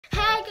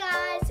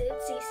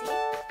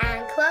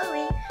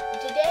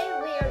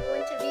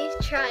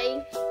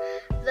trying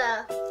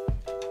the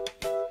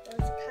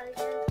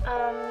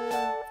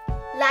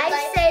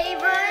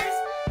Lifesaver's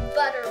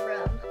butter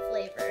rum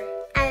flavor.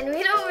 And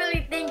we don't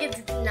really think it's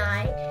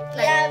nice.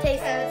 Like, it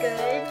tastes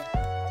good.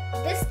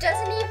 This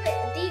doesn't even,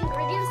 the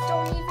ingredients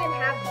don't even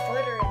have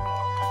butter in it.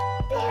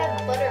 They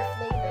have butter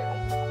flavor.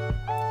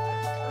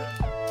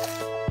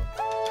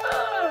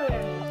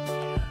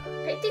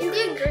 I think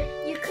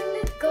you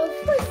couldn't go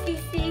for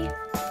Fifi.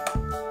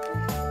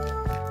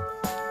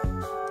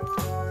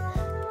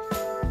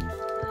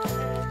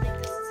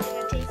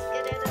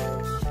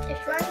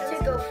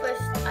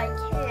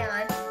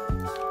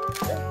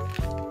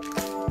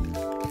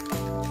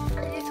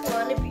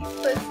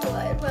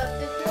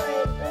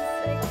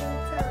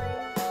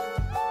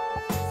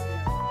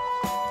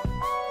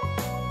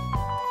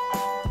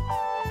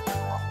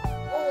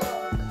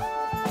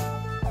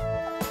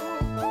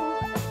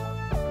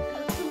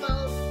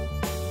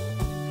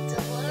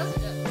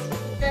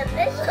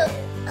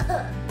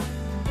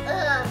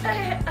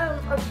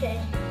 Okay.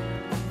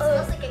 It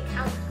smells like a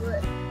cow's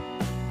foot.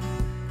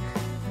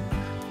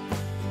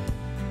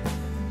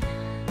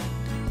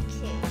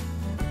 Okay.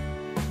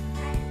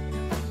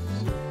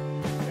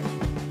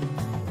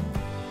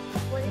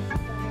 What is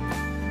it?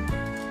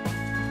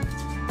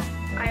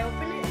 I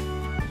open it.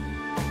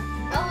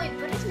 Oh wait,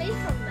 but it's made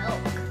from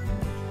milk.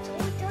 So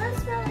it does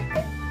smell like a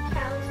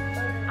cow's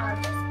butter. I'll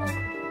just open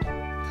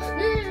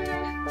it.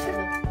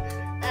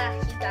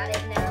 He got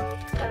it now.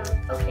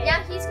 Okay. Now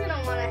he's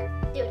gonna wanna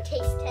do a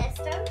taste test,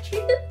 don't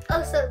you?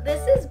 Oh, so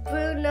this is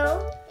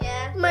Bruno.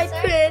 Yeah. My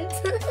prince.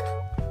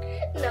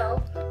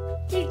 No.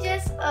 He's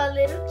just a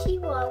little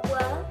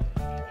chihuahua.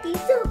 He's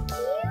so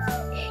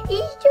cute.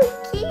 He's so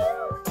cute.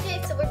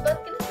 Okay, so we're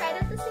both gonna try it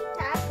at the same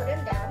time. Put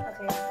him down.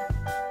 Okay.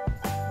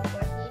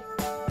 Before he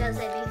does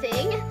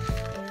anything.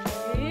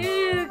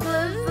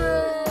 Close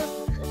up.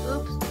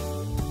 Oops.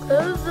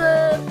 Close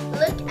up.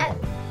 Look at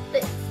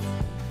this.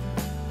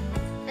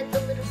 At the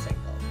little circle.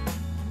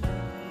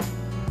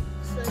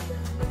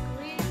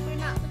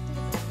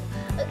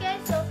 Okay,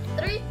 so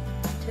 3,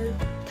 2,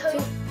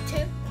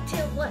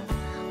 1.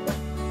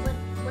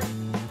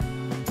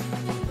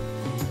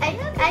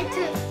 I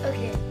took.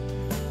 Okay.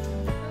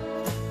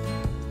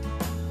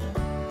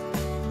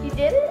 You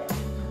did it?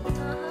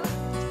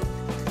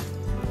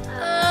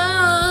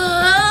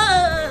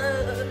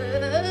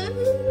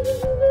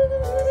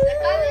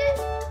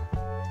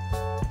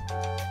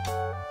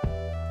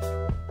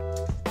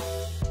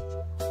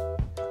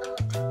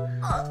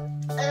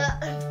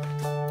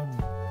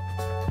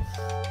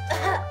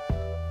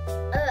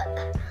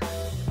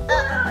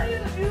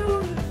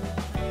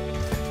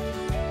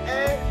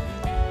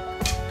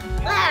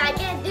 I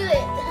can't do it.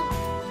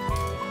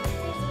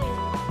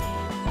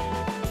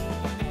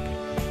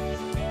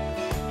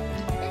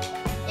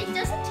 It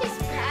doesn't taste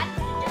bad,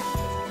 but it does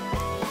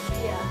taste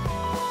good. Yeah.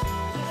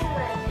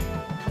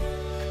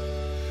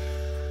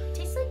 It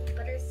tastes like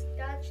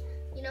butterscotch.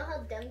 You know how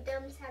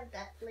Dum-Dums have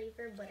that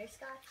flavor,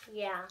 butterscotch?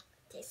 Yeah.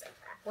 It tastes like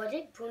that. Where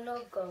did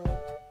Bruno go?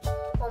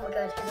 Oh my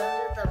gosh, he's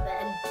under the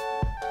bed.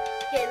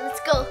 Okay, let's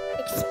go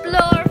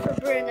explore for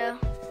Bruno.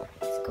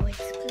 Let's go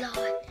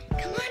explore.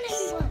 Come on,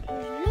 everyone.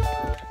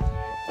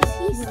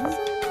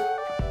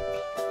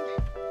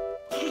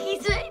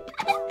 He's right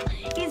there.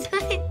 He's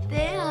right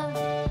there.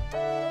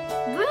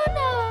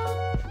 Bruno.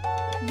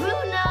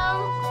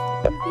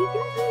 He's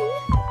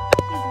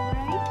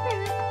right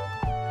there.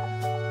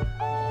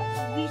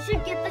 We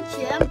should get the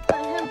chair and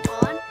put him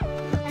on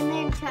and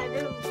then try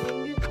to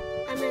bring it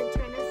and then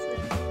try to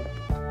swim.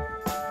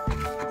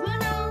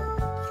 Bruno.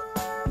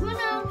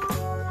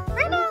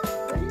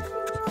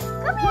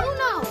 Come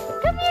here.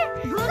 Come here.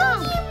 Bruno.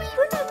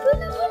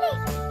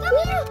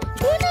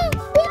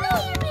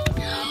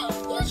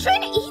 He's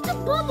trying to eat the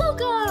bubble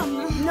gum.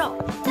 No.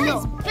 That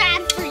is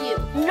bad for you.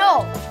 No.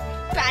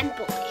 Bad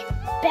boy.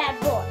 Bad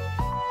boy.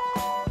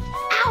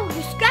 Ow,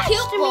 you scratched me.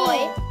 Cute boy,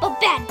 but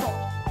bad boy.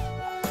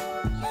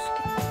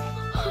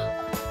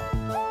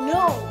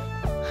 No.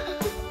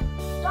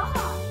 Stop.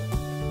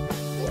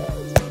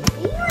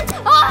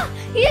 Ah,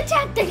 he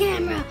attacked the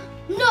camera.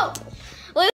 No.